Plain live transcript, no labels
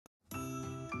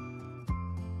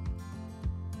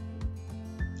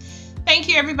Thank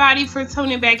you everybody for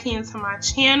tuning back into my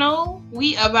channel.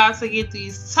 We about to get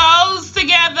these toes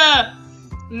together.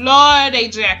 Lord, they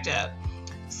jacked up.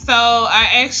 So I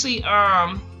actually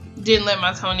didn't let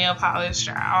my toenail polish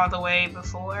dry all the way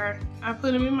before I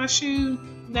put them in my shoe.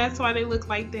 That's why they look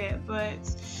like that.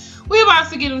 But we about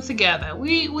to get them together.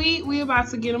 We about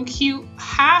to get them cute.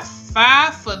 High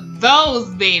five for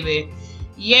those, baby.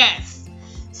 Yes.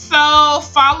 So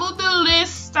follow the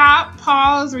list, stop,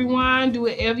 pause, rewind, do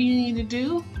whatever you need to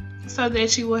do so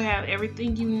that you will have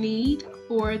everything you need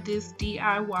for this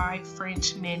DIY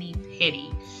French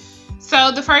mani-pedi.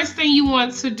 So the first thing you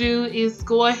want to do is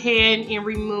go ahead and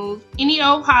remove any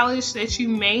old polish that you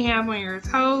may have on your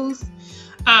toes.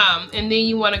 And then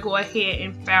you want to go ahead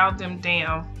and file them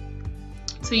down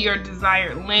to your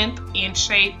desired length and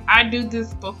shape. I do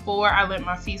this before I let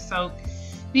my feet soak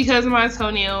because my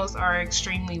toenails are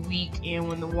extremely weak, and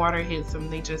when the water hits them,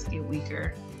 they just get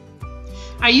weaker.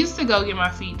 I used to go get my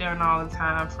feet done all the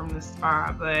time from the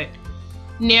spa, but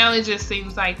now it just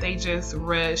seems like they just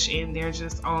rush and they're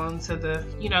just on to the,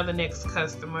 the next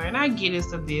customer. And I get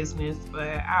it's a business, but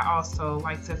I also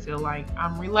like to feel like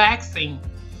I'm relaxing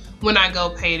when I go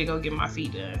pay to go get my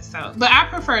feet done. So, but I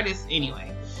prefer this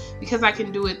anyway because I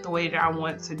can do it the way that I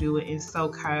want to do it and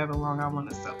soak however long I want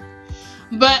to soak.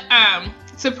 But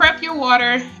to prep your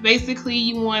water, basically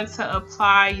you want to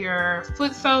apply your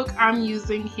foot soak. I'm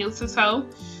using heel to toe,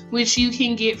 which you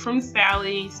can get from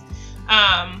Sally's.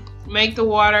 Make the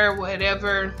water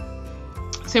whatever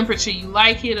temperature you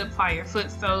like it. Apply your foot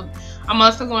soak. I'm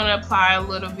also going to apply a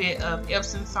little bit of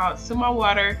Epsom salt to my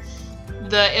water.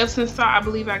 The Epsom salt I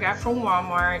believe I got from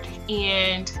Walmart,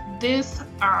 and this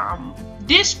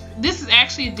is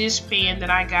actually a dish pan that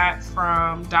I got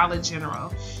from Dollar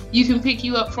General. You can pick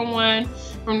you up from one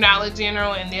from Dollar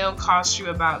General and they'll cost you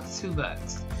about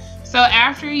 $2. So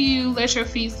after you let your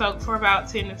feet soak for about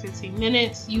 10 to 15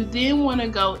 minutes, you then want to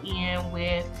go in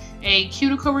with a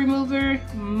cuticle remover.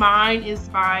 Mine is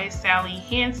by Sally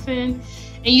Hansen,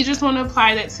 and you just want to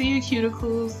apply that to your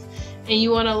cuticles, and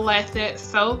you want to let that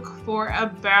soak for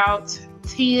about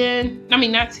 2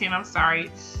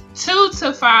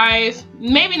 to 5,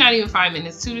 maybe not even 5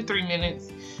 minutes, 2 to 3 minutes.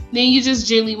 Then you just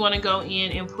gently want to go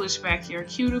in and push back your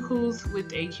cuticles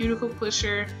with a cuticle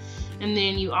pusher. And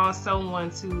then you also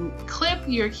want to clip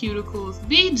your cuticles.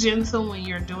 Be gentle when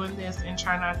you're doing this and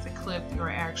try not to clip your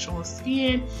actual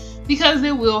skin because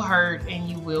it will hurt and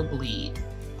you will bleed.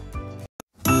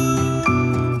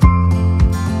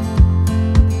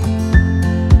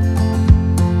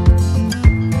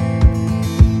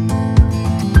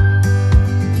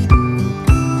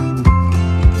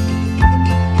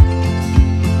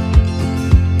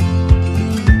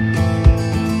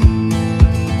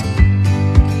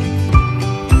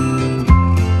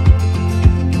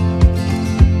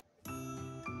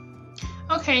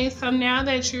 Okay, so now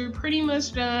that you're pretty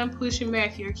much done pushing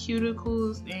back your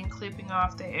cuticles and clipping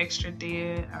off the extra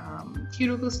dead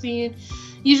cuticle skin,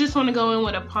 you just want to go in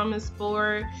with a pumice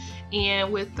board,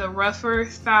 and with the rougher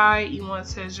side, you want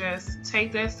to just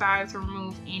take that side to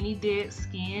remove any dead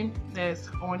skin that's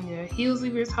on your heels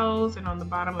of your toes and on the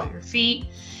bottom of your feet.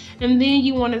 And then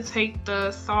you want to take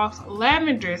the soft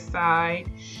lavender side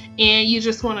and you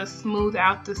just want to smooth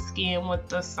out the skin with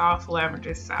the soft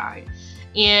lavender side.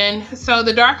 And so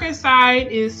the darker side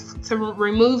is to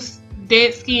remove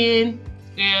dead skin,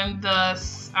 and the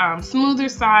smoother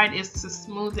side is to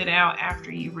smooth it out after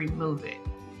you remove it.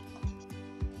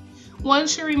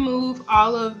 Once you remove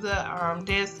all of the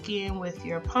dead skin with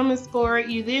your pumice board,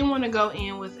 you then want to go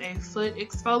in with a foot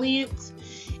exfoliant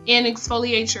and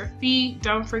exfoliate your feet.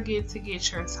 Don't forget to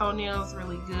get your toenails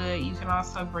really good. You can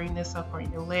also bring this up on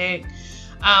your leg.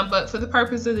 But for the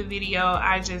purpose of the video,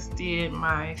 I just did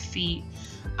my feet.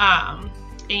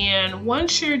 And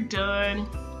once you're done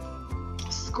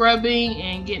scrubbing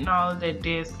and getting all of that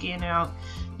dead skin out,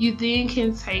 you then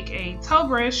can take a toe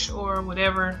brush or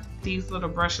whatever these little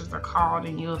brushes are called,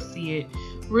 and you'll see it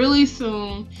really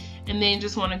soon. And then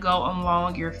just want to go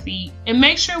along your feet and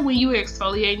make sure when you are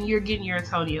exfoliating, you're getting your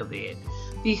toenail bed,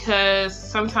 because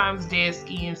sometimes dead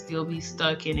skin still be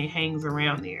stuck and it hangs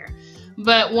around there.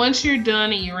 But once you're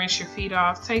done and you rinse your feet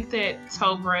off, take that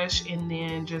toe brush and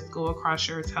then just go across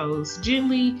your toes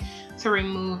gently to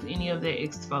remove any of the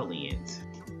exfoliant.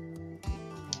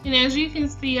 And as you can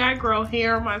see, I grow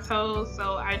hair on my toes,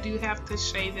 so I do have to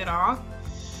shave it off.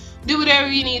 Do whatever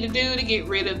you need to do to get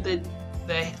rid of the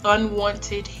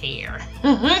unwanted hair.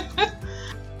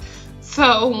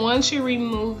 So once you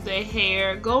remove the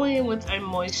hair, go in with a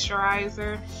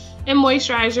moisturizer. and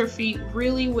moisturize your feet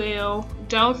really well.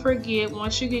 Don't forget,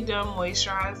 once you get done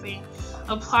moisturizing,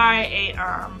 apply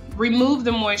a remove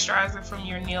the moisturizer from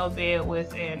your nail bed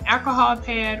with an alcohol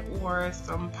pad or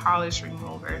some polish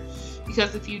remover,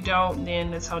 because if you don't,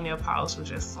 then the toenail polish will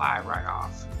just slide right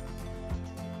off.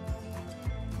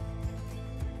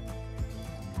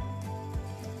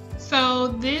 So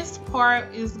this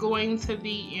part is going to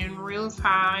be in real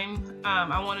time.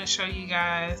 I want to show you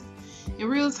guys in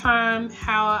real time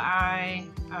how I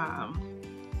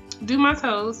do my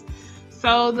toes.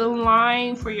 So the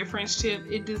line for your French tip,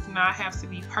 it does not have to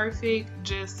be perfect.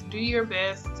 Just do your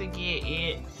best to get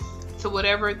it to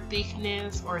whatever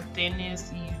thickness or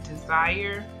thinness you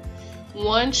desire.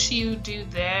 Once you do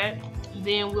that,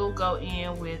 then we'll go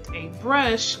in with a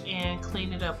brush and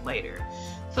clean it up later.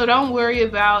 So don't worry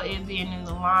about it being in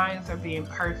the lines or being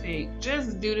perfect.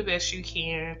 Just do the best you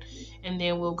can, and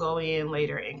then we'll go in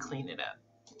later and clean it up.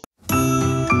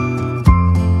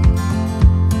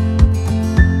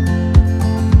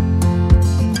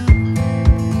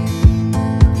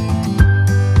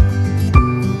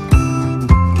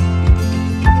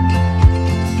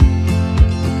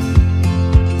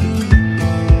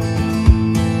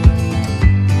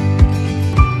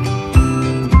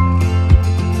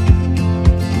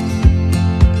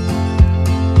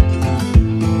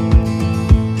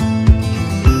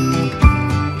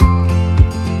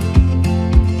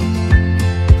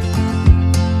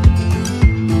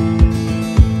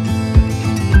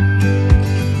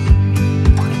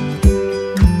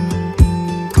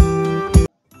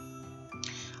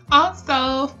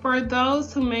 Also, for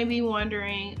those who may be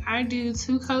wondering, I do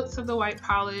 2 coats of the white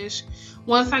polish.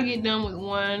 Once I get done with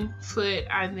one foot,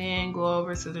 I then go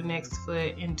over to the next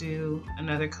foot and do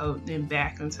another coat, then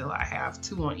back until I have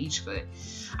 2 on each foot.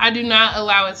 I do not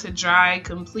allow it to dry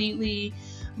completely,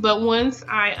 but once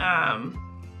I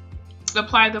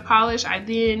apply the polish, I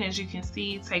then, as you can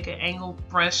see, take an angled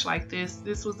brush like this.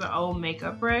 This was an old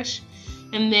makeup brush.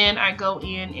 And then I go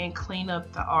in and clean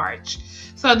up the arch.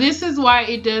 So this is why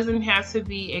it doesn't have to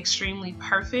be extremely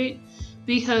perfect,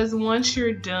 because once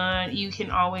you're done, you can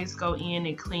always go in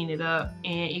and clean it up,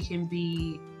 and it can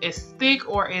be as thick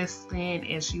or as thin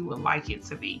as you would like it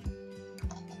to be.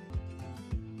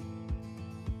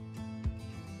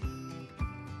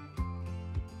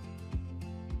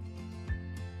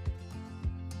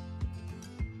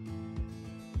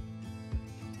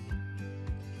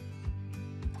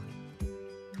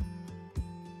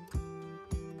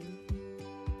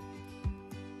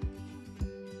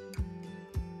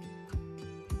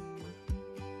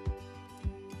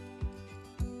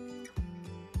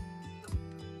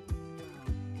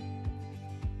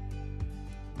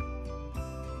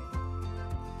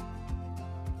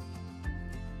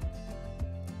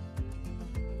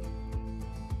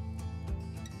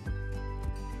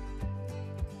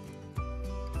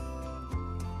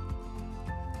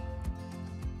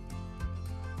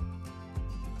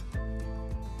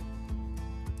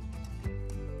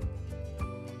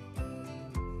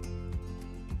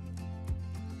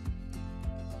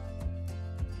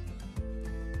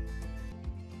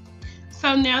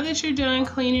 So now that you're done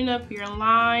cleaning up your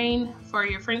line for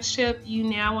your French tip, you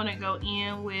now want to go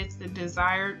in with the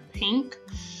desired pink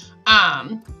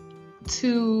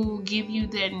to give you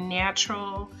that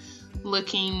natural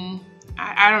looking,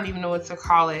 I don't even know what to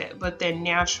call it, but that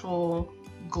natural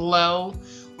glow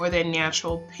or that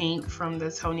natural pink from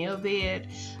the toenail bed.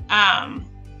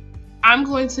 I'm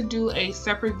going to do a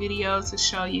separate video to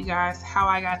show you guys how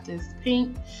I got this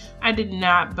pink. I did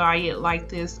not buy it like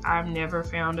this. I've never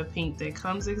found a pink that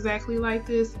comes exactly like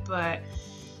this, but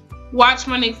watch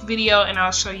my next video and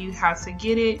I'll show you how to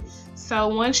get it. So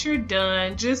once you're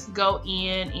done, just go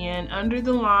in and under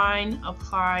the line,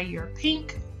 apply your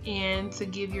pink, and to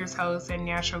give your toes a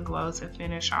natural glow to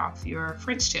finish off your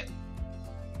French tip.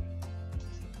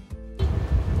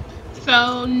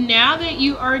 So now that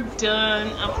you are done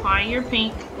applying your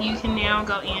pink, you can now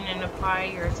go in and apply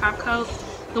your top coat.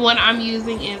 The one I'm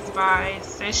using is by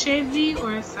Sachet V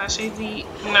or Sachet V.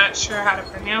 I'm not sure how to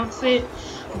pronounce it,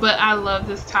 but I love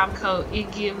this top coat.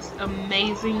 It gives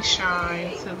amazing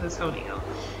shine to the toenail.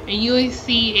 And you'll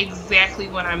see exactly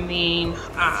what I mean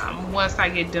once I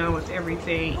get done with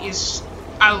everything.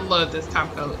 I love this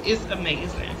top coat. It's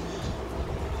amazing.